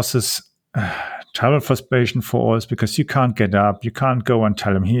causes travel frustration for us, because you can't get up, you can't go and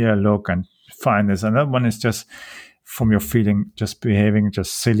tell him, here, look and find this. And that one is just, from your feeling, just behaving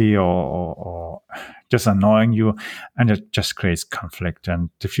just silly or just annoying you, and it just creates conflict. And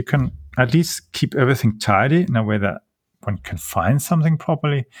if you can at least keep everything tidy in a way that one can find something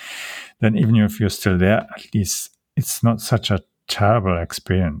properly, then even if you're still there, at least it's not such a terrible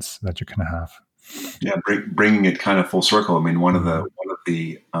experience that you can have. Yeah, bringing it kind of full circle. I mean, one of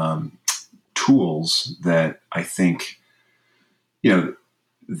the tools that I think,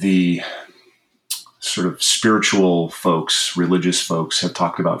 the sort of spiritual folks, religious folks have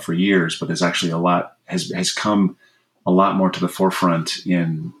talked about for years, but there's actually has come a lot more to the forefront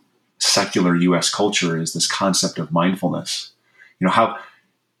in secular U.S. culture, is this concept of mindfulness. How,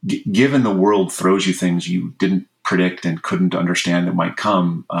 given the world throws you things you didn't predict and couldn't understand that might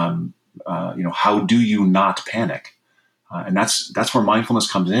come, how do you not panic? And that's where mindfulness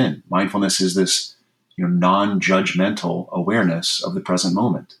comes in. Mindfulness is this, non-judgmental awareness of the present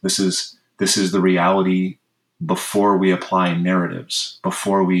moment. This is the reality before we apply narratives,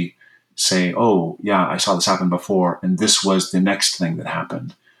 before we say, oh, yeah, I saw this happen before, and this was the next thing that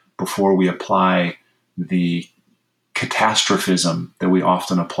happened, before we apply the catastrophism that we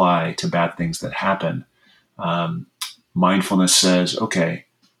often apply to bad things that happen. Mindfulness says, okay,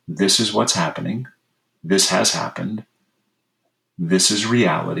 this is what's happening. This has happened. This is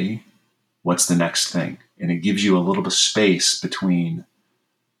reality. What's the next thing? And it gives you a little bit of space between,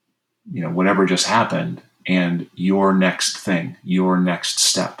 whatever just happened and your next thing, your next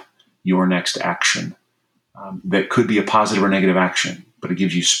step, your next action. That could be a positive or negative action, but it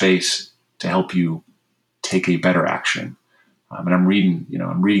gives you space to help you take a better action. And I'm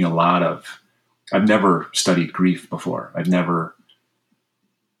reading a lot of, I've never studied grief before. I've never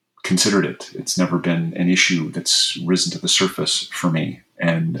considered it. It's never been an issue that's risen to the surface for me.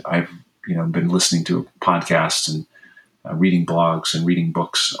 And I've, been listening to podcasts and reading blogs and reading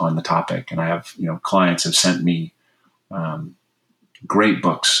books on the topic. And I have, clients have sent me great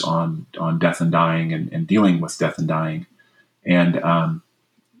books on death and dying and dealing with death and dying. And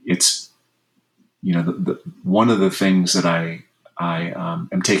it's, one of the things that I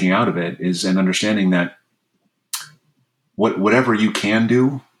am taking out of it is an understanding that whatever you can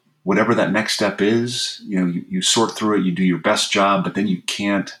do, whatever that next step is, you sort through it, you do your best job, but then you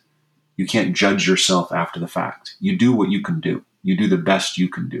can't judge yourself after the fact. You do what you can do. You do the best you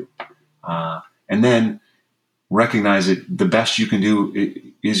can do. And then recognize that the best you can do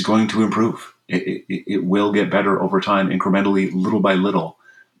is going to improve. It will get better over time, incrementally, little by little.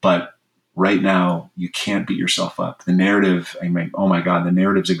 But right now, you can't beat yourself up. The narrative, oh my God, the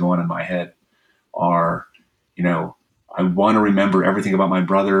narratives that go on in my head are, I want to remember everything about my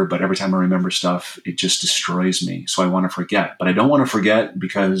brother, but every time I remember stuff, it just destroys me. So I want to forget, but I don't want to forget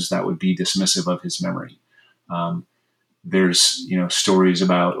because that would be dismissive of his memory. There's, stories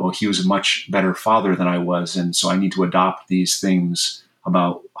about, oh, he was a much better father than I was. And so I need to adopt these things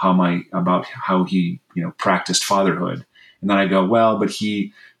about how he, practiced fatherhood. And then I go, well, but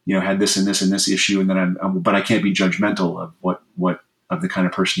he, had this and this and this issue. And then but I can't be judgmental of what of the kind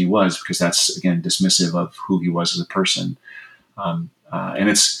of person he was, because that's, again, dismissive of who he was as a person. And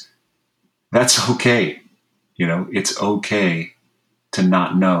that's okay. It's okay to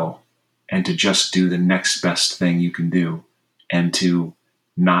not know and to just do the next best thing you can do and to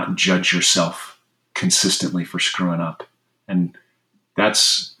not judge yourself consistently for screwing up. And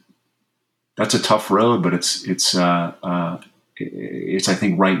that's a tough road, but it's I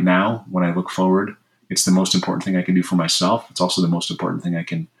think right now, when I look forward, it's the most important thing I can do for myself. It's also the most important thing I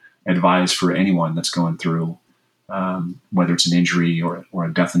can advise for anyone that's going through, whether it's an injury or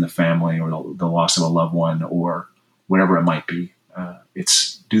a death in the family or the loss of a loved one or whatever it might be.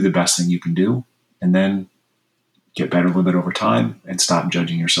 It's do the best thing you can do and then get better a little bit over time and stop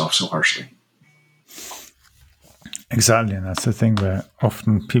judging yourself so harshly. Exactly. And that's the thing where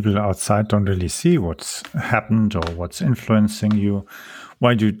often people outside don't really see what's happened or what's influencing you,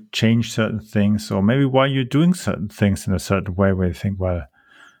 why you change certain things, or maybe why you're doing certain things in a certain way where you think, well,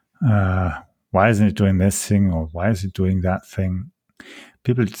 why isn't it doing this thing or why is it doing that thing?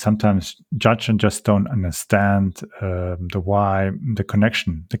 People sometimes judge and just don't understand the why, the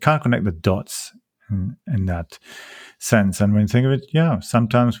connection. They can't connect the dots in that sense. And when you think of it,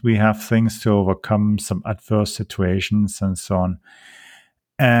 sometimes we have things to overcome, some adverse situations and so on.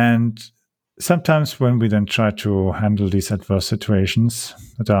 And sometimes when we then try to handle these adverse situations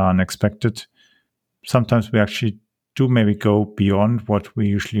that are unexpected, sometimes we actually do maybe go beyond what we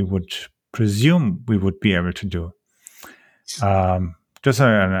usually would presume we would be able to do. Just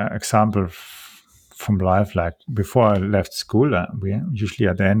an example from life, like before I left school, we usually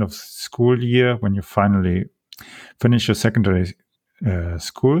at the end of school year, when you finally finish your secondary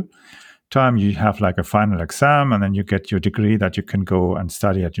school time, you have like a final exam and then you get your degree that you can go and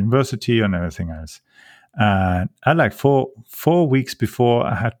study at university and everything else. And I like four weeks before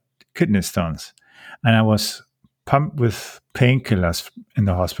I had kidney stones and I was pumped with painkillers in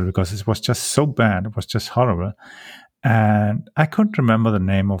the hospital because it was just so bad. It was just horrible. And I couldn't remember the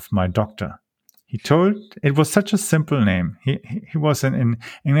name of my doctor. It was such a simple name. He was in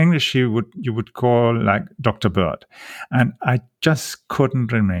English you would call like Dr. Bird. And I just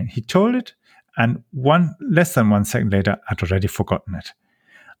couldn't remember. He told it, and less than 1 second later, I'd already forgotten it.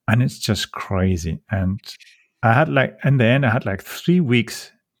 And it's just crazy. And in the end, I had like 3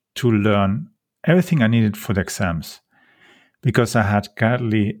 weeks to learn everything I needed for the exams, because I had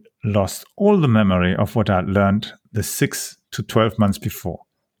gladly lost all the memory of what I'd learned the 6 to 12 months before.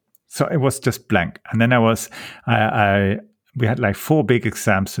 So it was just blank. And then we had like 4 big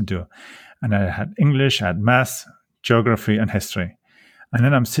exams to do. And I had English, I had math, geography, and history. And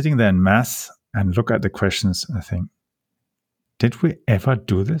then I'm sitting there in math and look at the questions and I think, did we ever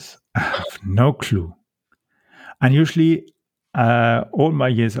do this? I have no clue. And usually all my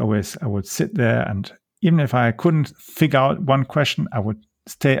years I would sit there, and even if I couldn't figure out one question, I would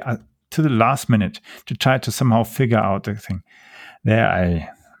stay to the last minute to try to somehow figure out the thing.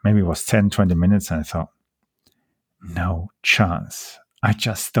 Maybe it was 10, 20 minutes, and I thought, no chance. I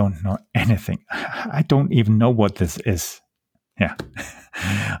just don't know anything. I don't even know what this is. Yeah.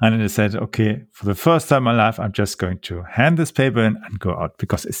 And then I said, okay, for the first time in my life, I'm just going to hand this paper in and go out,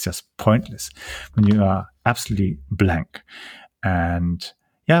 because it's just pointless when you are absolutely blank. And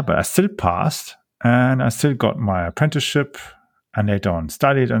but I still passed, and I still got my apprenticeship, and later on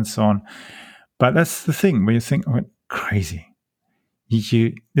studied and so on. But that's the thing where you think, oh, crazy.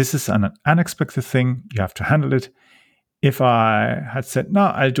 This is an unexpected thing. You have to handle it. If I had said, no,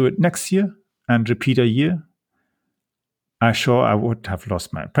 I'll do it next year and repeat a year, I'm sure I would have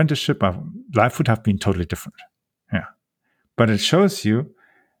lost my apprenticeship. My life would have been totally different. Yeah. But it shows you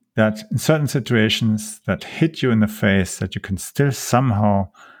that in certain situations that hit you in the face, that you can still somehow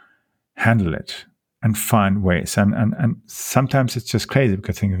handle it and find ways. And sometimes it's just crazy,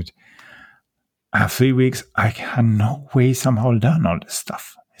 because think of it. I have 3 weeks. I can no way somehow learn all this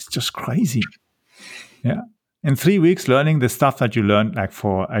stuff. It's just crazy. Yeah. In 3 weeks, learning the stuff that you learned like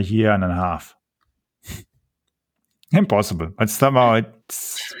for a year and a half. Impossible. But somehow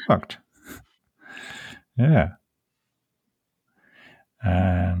it's worked. Yeah.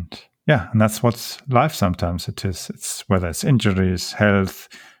 And that's what's life sometimes. It is. It's whether it's injuries, health,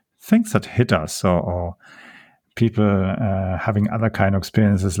 things that hit us, or people having other kind of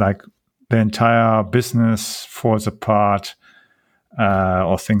experiences, like the entire business falls apart,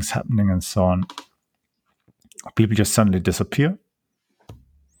 or things happening and so on. People just suddenly disappear,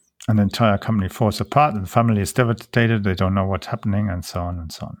 and the entire company falls apart, and the family is devastated. They don't know what's happening, and so on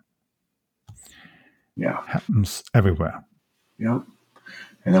and so on. Yeah. Happens everywhere. Yep.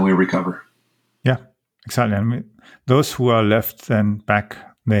 And then we recover. Yeah, exactly. And those who are left then back,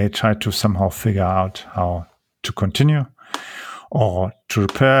 they try to somehow figure out how to continue or to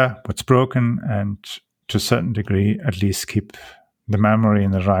repair what's broken, and to a certain degree, at least keep the memory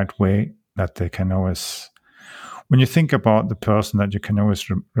in the right way, that they can always, when you think about the person, that you can always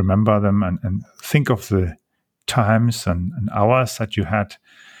remember them, and think of the times and hours that you had.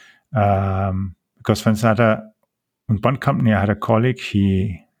 Because in one company, I had a colleague,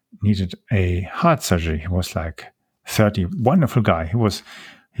 he needed a heart surgery. He was like 30, wonderful guy.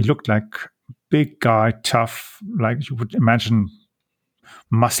 He looked like big guy, tough, like you would imagine,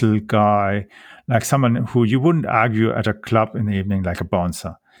 muscle guy, like someone who you wouldn't argue at a club in the evening, like a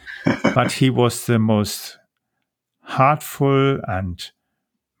bouncer. But he was the most heartful and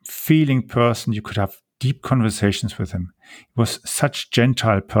feeling person. You could have deep conversations with him. He was such a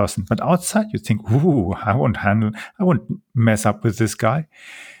gentle person. But outside, you think, ooh, I won't mess up with this guy.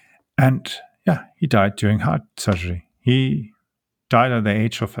 And yeah, he died during heart surgery. He died at the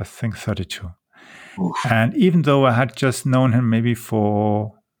age of, I think, 32. Oof. And even though I had just known him maybe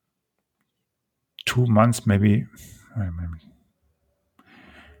for 2 months, maybe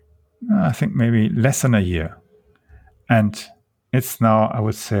I think maybe less than a year. And it's now, I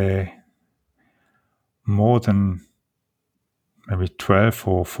would say, more than maybe 12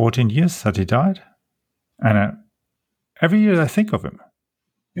 or 14 years that he died. And every year I think of him.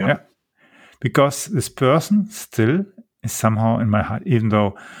 Yeah. Because this person still is somehow in my heart, even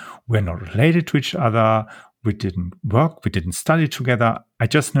though we're not related to each other, we didn't work, we didn't study together. I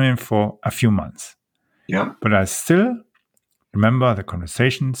just knew him for a few months. Yeah. But I still remember the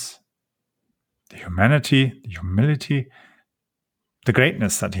conversations, the humanity, the humility, the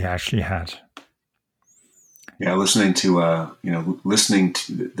greatness that he actually had. Yeah, listening to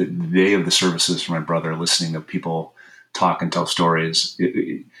the day of the services for my brother, listening to people talk and tell stories,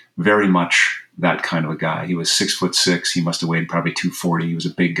 it very much that kind of a guy. He was 6'6". He must have weighed probably 240. He was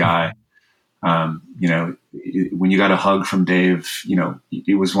a big guy. When you got a hug from Dave,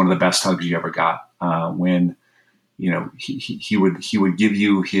 it was one of the best hugs you ever got. When he would give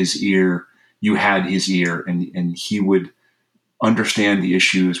you his ear, you had his ear, and he would understand the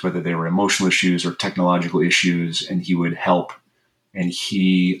issues, whether they were emotional issues or technological issues, and he would help. And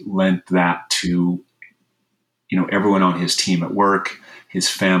he lent that to, everyone on his team at work, his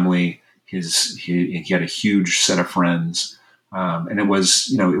family, he had a huge set of friends. And it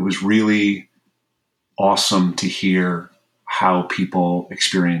was really awesome to hear how people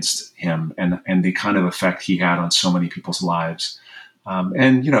experienced him and the kind of effect he had on so many people's lives.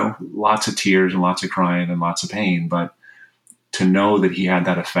 And lots of tears and lots of crying and lots of pain, but to know that he had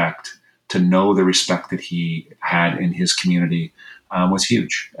that effect, to know the respect that he had in his community was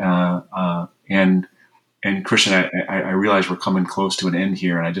huge. And Christian, I realize we're coming close to an end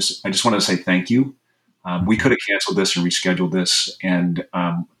here, and I just want to say thank you. We could have canceled this and rescheduled this, and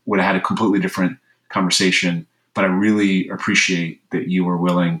would have had a completely different conversation. But I really appreciate that you were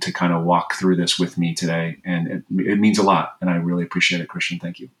willing to kind of walk through this with me today, and it means a lot. And I really appreciate it, Christian.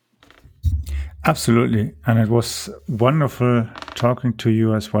 Thank you. Absolutely. And it was wonderful talking to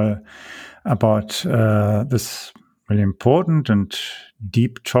you as well about this really important and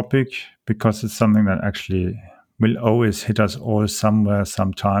deep topic, because it's something that actually will always hit us all somewhere,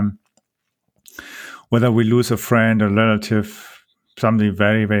 sometime. Whether we lose a friend, a relative, somebody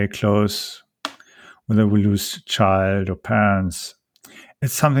very, very close, whether we lose a child or parents,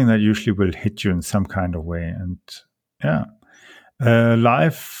 it's something that usually will hit you in some kind of way. And yeah.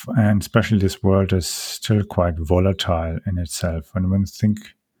 Life, and especially this world, is still quite volatile in itself. And when you think,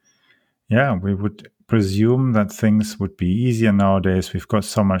 we would presume that things would be easier nowadays. We've got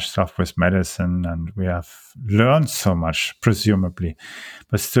so much stuff with medicine, and we have learned so much, presumably.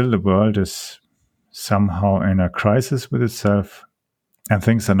 But still, the world is somehow in a crisis with itself, and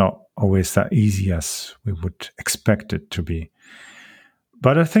things are not always that easy as we would expect it to be.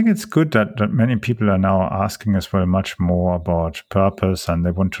 But I think it's good that many people are now asking as well much more about purpose, and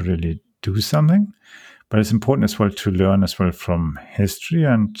they want to really do something. But it's important as well to learn as well from history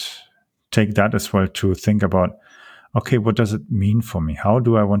and take that as well to think about, okay, what does it mean for me? How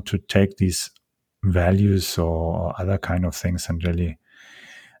do I want to take these values or other kind of things and really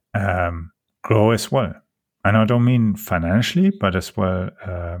grow as well? And I don't mean financially, but as well,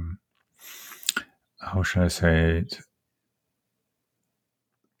 how should I say it?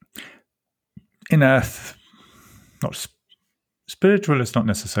 not spiritual is not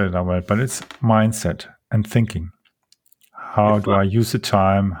necessarily that word, but it's mindset and thinking. How do I use the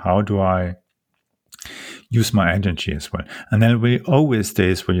time? How do I use my energy as well? And then there will be always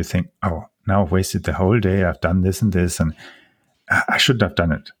days where you think, oh, now I've wasted the whole day. I've done this and this, and I shouldn't have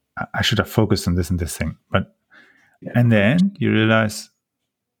done it. I should have focused on this and this thing. But in the end, you realize,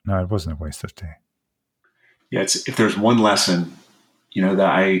 no, it wasn't a waste of day. Yeah, if there's one lesson,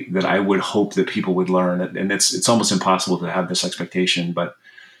 that I would hope that people would learn, and it's almost impossible to have this expectation, but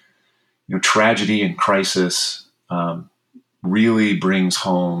tragedy and crisis really brings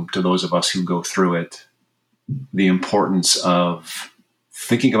home to those of us who go through it the importance of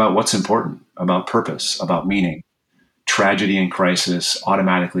thinking about what's important, about purpose, about meaning. Tragedy and crisis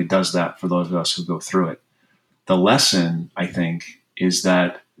automatically does that for those of us who go through it. The lesson, I think, is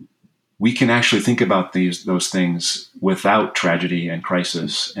that we can actually think about those things without tragedy and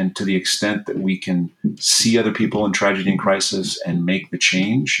crisis. And to the extent that we can see other people in tragedy and crisis and make the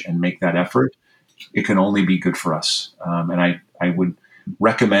change and make that effort, it can only be good for us. And I would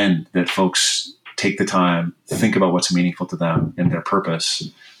recommend that folks take the time to think about what's meaningful to them and their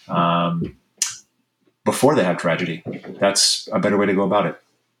purpose before they have tragedy. That's a better way to go about it.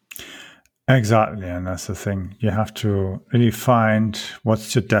 Exactly, and that's the thing. You have to really find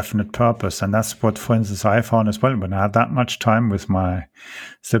what's your definite purpose. And that's what, for instance, I found as well. When I had that much time with my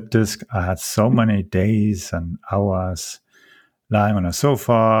slip disc, I had so many days and hours lying on a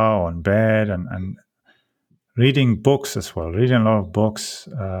sofa or in bed and reading books as well, reading a lot of books.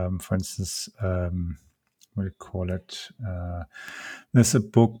 For instance, what do you call it? There's a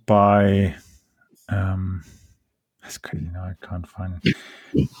book by... it's crazy now, I can't find it.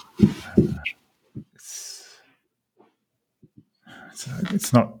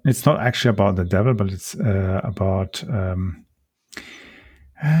 It's not actually about the devil, but it's about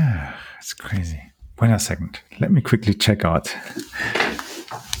it's crazy. Wait a second. Let me quickly check out.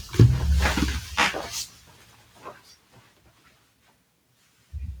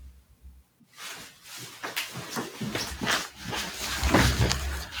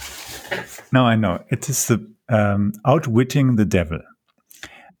 Now I know. It is the Outwitting the Devil.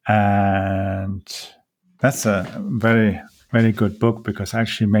 And that's a very, very good book because it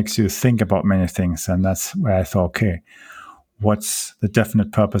actually makes you think about many things. And that's where I thought, okay, what's the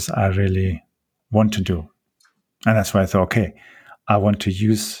definite purpose I really want to do? And that's why I thought, okay, I want to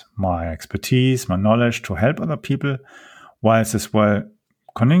use my expertise, my knowledge to help other people, whilst as well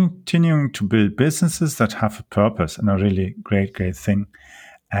continuing to build businesses that have a purpose and a really great, great thing.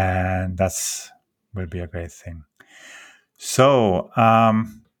 And that's will be a great thing. So,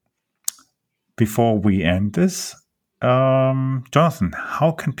 before we end this, Jonathan,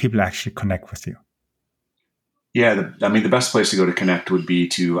 how can people actually connect with you? Yeah, the best place to go to connect would be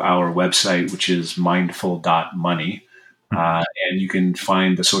to our website, which is mindful.money. And you can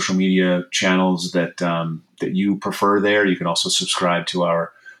find the social media channels that you prefer there. You can also subscribe to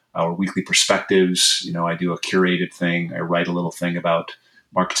our weekly perspectives. I do a curated thing. I write a little thing about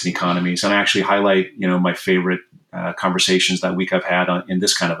markets and economies, and I actually highlight my favorite conversations that week I've had in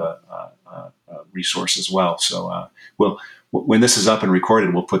this kind of a resource as well. So when this is up and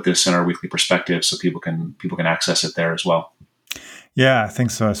recorded, we'll put this in our weekly perspective so people can access it there as well. Yeah, I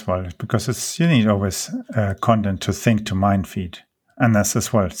think so as well, because you need always content to think to mind feed, and that's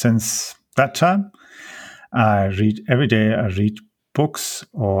as well. Since that time, I read every day. I read books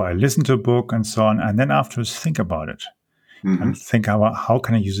or I listen to a book and so on, and then afterwards think about it and think about how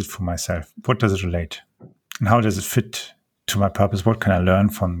can I use it for myself? What does it relate? And how does it fit to my purpose? What can I learn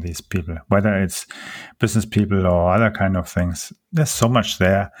from these people? Whether it's business people or other kind of things, there's so much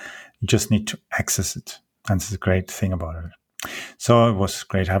there. You just need to access it. And this is a great thing about it. So it was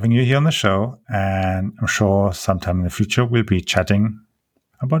great having you here on the show. And I'm sure sometime in the future, we'll be chatting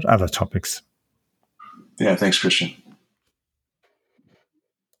about other topics. Yeah, thanks, Christian.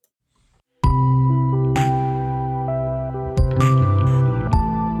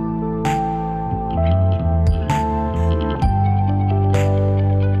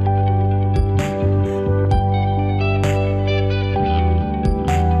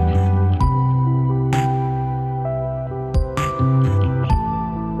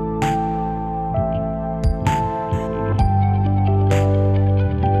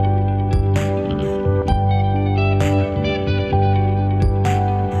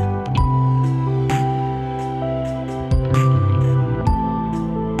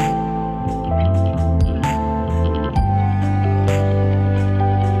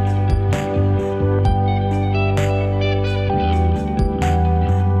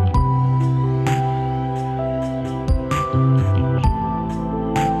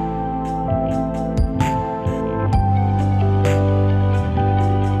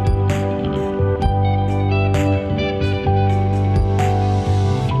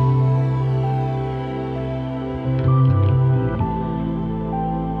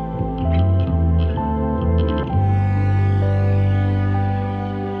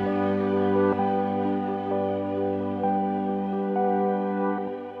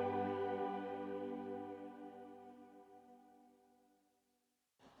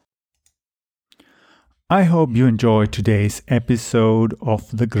 I hope you enjoyed today's episode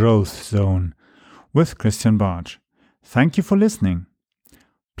of The Growth Zone with Christian Bartsch. Thank you for listening.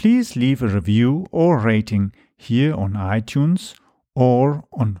 Please leave a review or rating here on iTunes or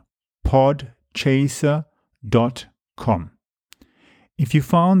on podchaser.com. If you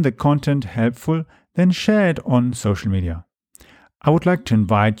found the content helpful, then share it on social media. I would like to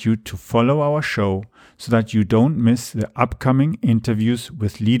invite you to follow our show so that you don't miss the upcoming interviews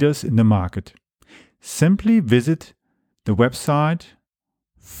with leaders in the market. Simply visit the website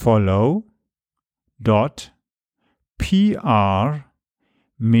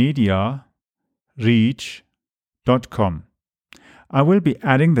follow.prmediareach.com. I will be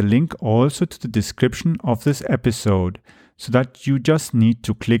adding the link also to the description of this episode so that you just need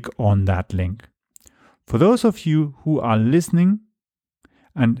to click on that link. For those of you who are listening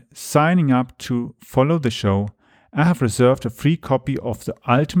and signing up to follow the show, I have reserved a free copy of the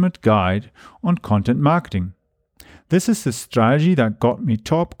Ultimate Guide on Content Marketing. This is the strategy that got me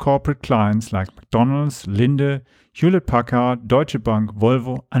top corporate clients like McDonald's, Linde, Hewlett-Packard, Deutsche Bank,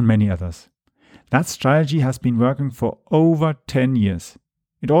 Volvo, and many others. That strategy has been working for over 10 years.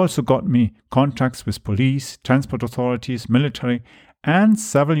 It also got me contracts with police, transport authorities, military, and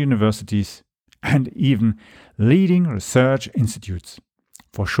several universities, and even leading research institutes.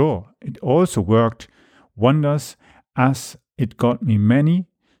 For sure, it also worked wonders as it got me many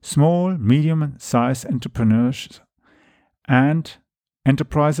small, medium-sized entrepreneurs and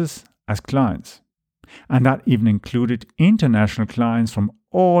enterprises as clients. And that even included international clients from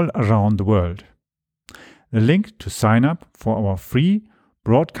all around the world. The link to sign up for our free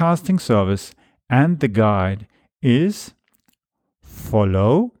broadcasting service and the guide is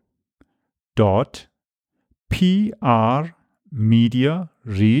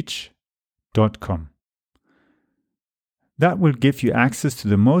follow.prmediareach.com. That will give you access to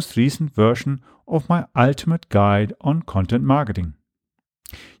the most recent version of my ultimate guide on content marketing.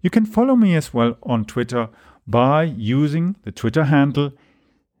 You can follow me as well on Twitter by using the Twitter handle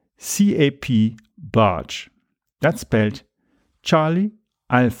CAP_Bartsch. That's spelled Charlie,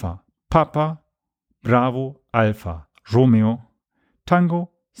 Alpha, Papa, Bravo, Alpha, Romeo, Tango,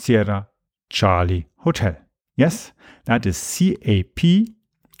 Sierra, Charlie, Hotel. Yes, that is CAP_Bartsch.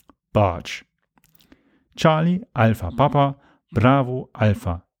 Charlie, Alpha, Papa, Bravo,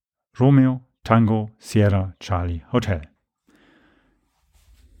 Alpha, Romeo, Tango, Sierra, Charlie, Hotel.